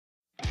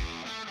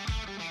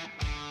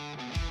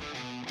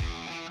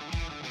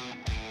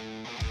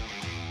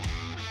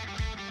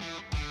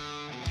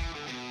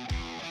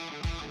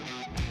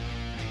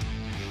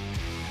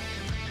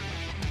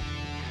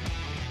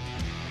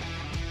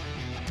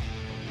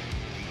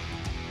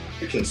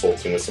you're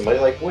consulting with somebody,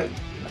 like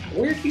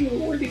where do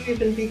you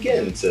even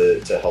begin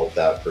to help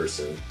that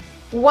person?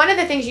 One of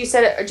the things you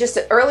said just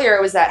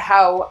earlier was that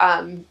how,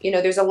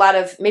 there's a lot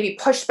of maybe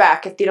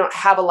pushback if they don't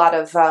have a lot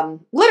of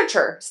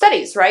literature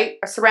studies, right,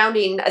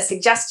 surrounding a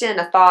suggestion,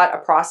 a thought, a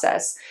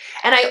process.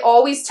 And I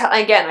always tell,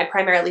 again, I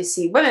primarily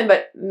see women,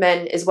 but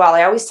men as well.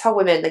 I always tell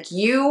women, like,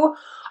 you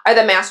are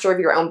the master of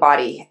your own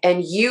body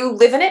and you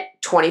live in it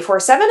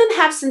 24/7 and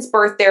have since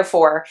birth.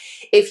 Therefore,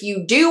 if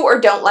you do or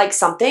don't like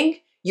something,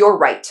 you're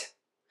right.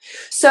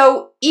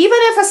 So even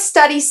if a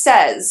study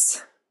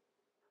says,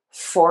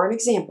 for an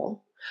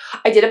example,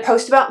 I did a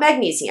post about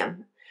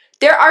magnesium.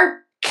 There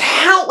are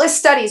countless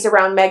studies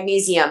around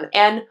magnesium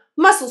and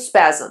muscle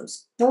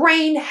spasms,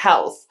 brain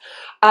health,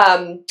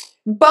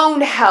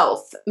 bone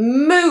health,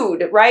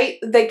 mood, right?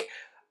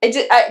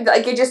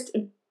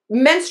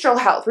 Menstrual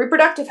health,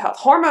 reproductive health,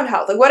 hormone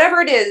health, like whatever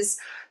it is.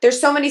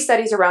 There's so many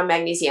studies around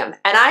magnesium.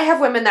 And I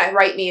have women that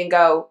write me and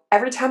go,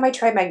 every time I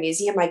try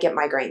magnesium, I get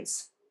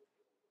migraines.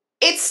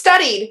 It's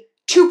studied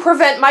to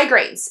prevent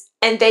migraines,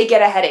 and they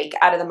get a headache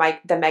out of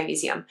the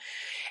magnesium.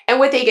 And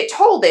what they get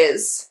told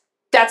is,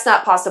 that's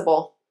not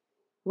possible.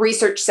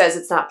 Research says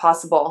it's not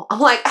possible. I'm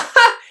like,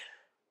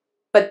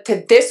 but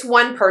to this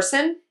one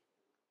person,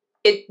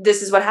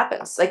 this is what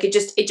happens. Like it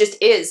just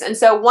is. And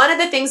so one of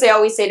the things I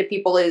always say to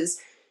people is,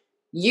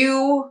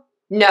 you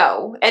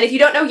know, and if you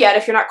don't know yet,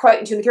 if you're not quite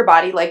in tune with your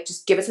body, like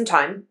just give it some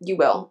time. You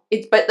will.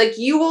 But like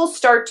you will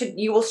start to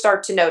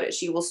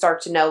notice. You will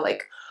start to know,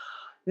 like,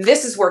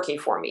 this is working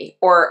for me,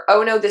 or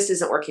oh no, this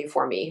isn't working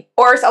for me.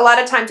 Or a lot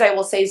of times I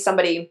will say to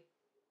somebody,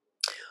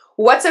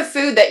 what's a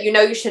food that you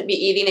know you shouldn't be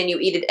eating and you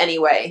eat it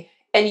anyway?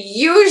 And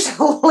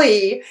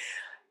usually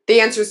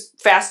the answer is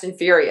fast and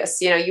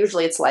furious.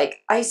 Usually it's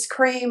like ice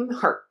cream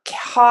or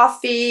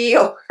coffee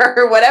or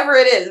whatever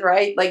it is,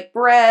 right? Like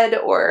bread,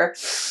 or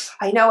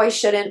I know I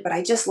shouldn't, but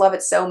I just love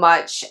it so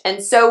much.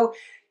 And so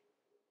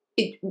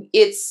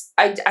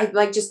I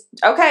like, just,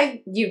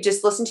 okay, you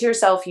just listen to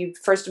yourself. You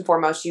first and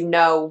foremost, you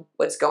know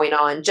what's going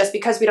on. Just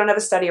because we don't have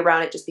a study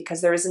around it, just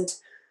because there isn't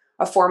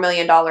a $4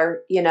 million,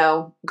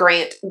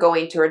 grant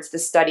going towards the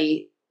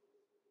study,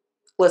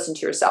 listen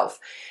to yourself.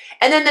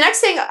 And then the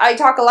next thing I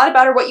talk a lot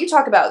about are what you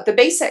talk about, the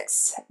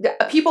basics.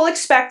 People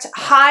expect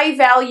high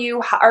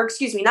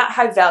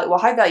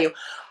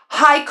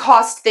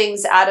cost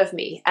things out of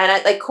me.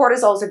 And like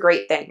cortisol is a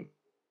great thing.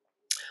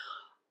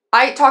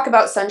 I talk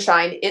about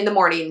sunshine in the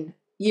morning.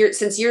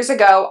 Since years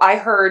ago, I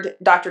heard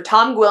Dr.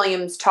 Tom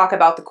Williams talk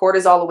about the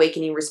cortisol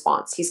awakening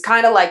response. He's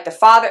kind of like the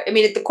father. I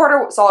mean, the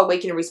cortisol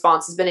awakening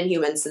response has been in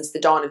humans since the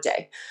dawn of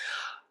day.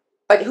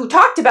 But who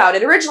talked about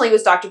it originally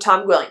was Dr.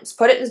 Tom Williams,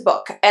 put it in his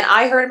book. And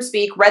I heard him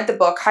speak, read the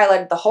book,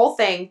 highlighted the whole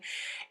thing.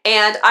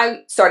 And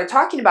I started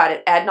talking about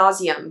it ad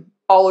nauseum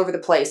all over the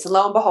place. And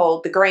lo and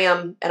behold, the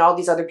Graham and all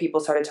these other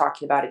people started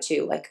talking about it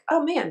too. Like,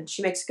 oh man,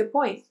 she makes a good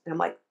point. And I'm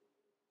like,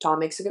 Tom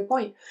makes a good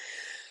point.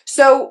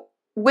 So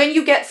when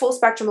you get full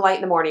spectrum light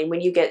in the morning,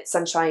 when you get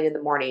sunshine in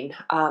the morning,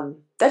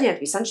 doesn't have to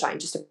be sunshine,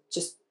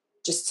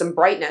 just some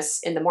brightness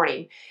in the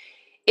morning,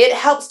 it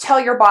helps tell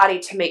your body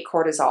to make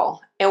cortisol.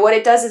 And what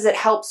it does is it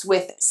helps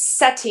with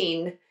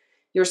setting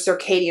your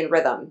circadian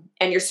rhythm.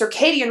 And your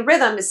circadian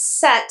rhythm is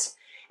set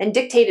and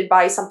dictated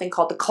by something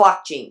called the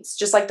clock genes,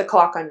 just like the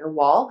clock on your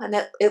wall, and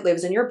that it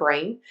lives in your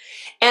brain.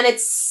 And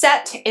it's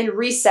set and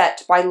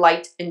reset by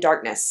light and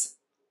darkness.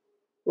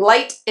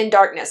 Light and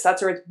darkness,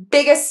 that's where it's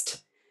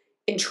biggest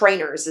in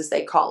trainers, as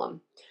they call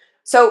them.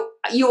 So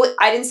I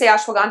didn't say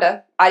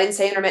ashwagandha. I didn't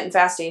say intermittent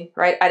fasting,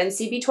 right? I didn't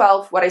say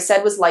B12. What I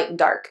said was light and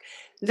dark.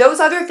 Those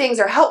other things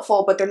are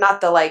helpful, but they're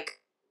not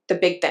the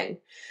big thing.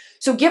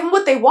 So give them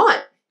what they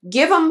want.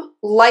 Give them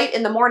light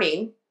in the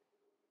morning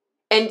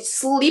and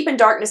sleep in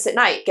darkness at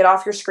night. Get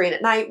off your screen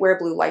at night. Wear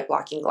blue light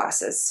blocking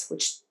glasses,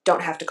 which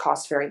don't have to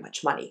cost very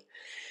much money.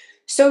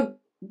 So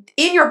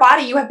in your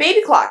body, you have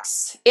baby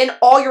clocks in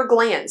all your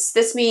glands.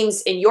 This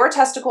means in your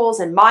testicles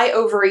and my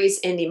ovaries,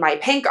 in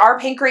our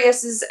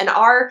pancreases and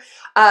our,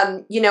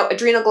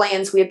 adrenal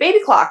glands, we have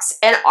baby clocks.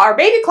 And our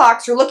baby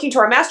clocks are looking to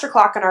our master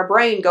clock in our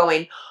brain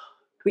going,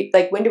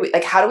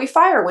 how do we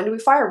fire? When do we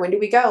fire? When do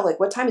we go? Like,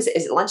 what time is it?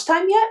 Is it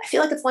lunchtime yet? I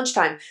feel like it's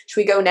lunchtime. Should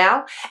we go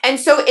now? And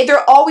so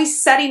they're always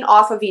setting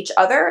off of each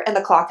other and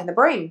the clock in the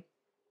brain.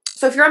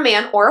 So if you're a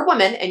man or a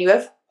woman and you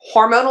have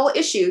hormonal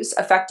issues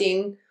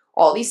affecting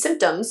all these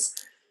symptoms,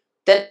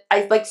 then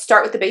I like to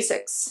start with the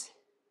basics.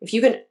 If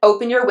you can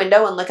open your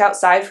window and look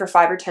outside for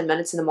 5 or 10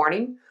 minutes in the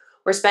morning,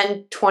 or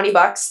spend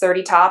 $20,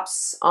 30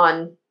 tops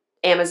on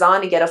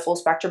Amazon and get a full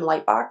spectrum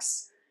light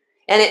box.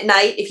 And at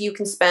night, if you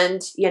can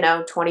spend,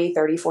 $20, $30,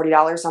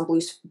 $40 on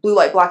blue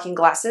light blocking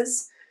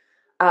glasses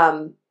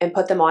and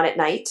put them on at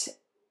night,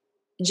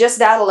 just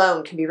that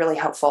alone can be really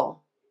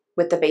helpful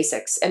with the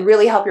basics and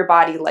really help your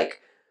body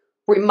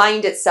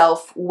remind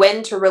itself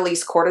when to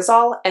release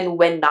cortisol and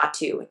when not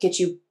to. Get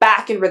you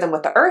back in rhythm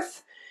with the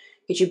earth,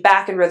 get you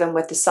back in rhythm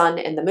with the sun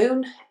and the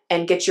moon,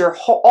 and get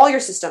all your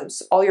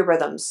systems, all your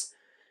rhythms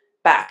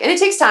back. And it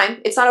takes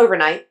time. It's not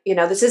overnight.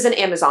 This isn't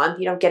Amazon.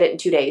 You don't get it in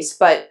 2 days,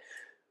 but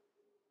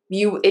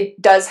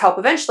it does help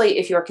eventually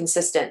if you're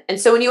consistent. And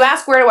so when you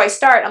ask, where do I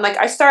start? I'm like,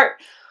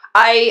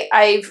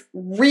 I've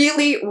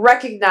really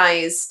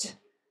recognized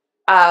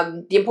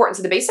the importance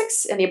of the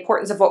basics and the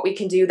importance of what we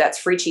can do that's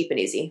free, cheap, and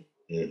easy.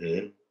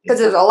 Because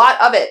there's a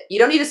lot of it. You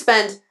don't need to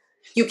spend,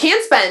 you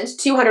can spend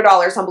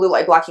 $200 on blue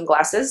light blocking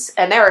glasses,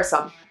 and there are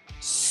some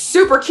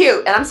super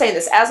cute, and I'm saying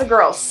this as a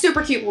girl,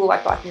 super cute blue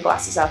light blocking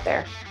glasses out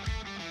there.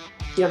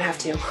 You don't have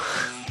to.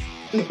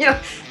 You know,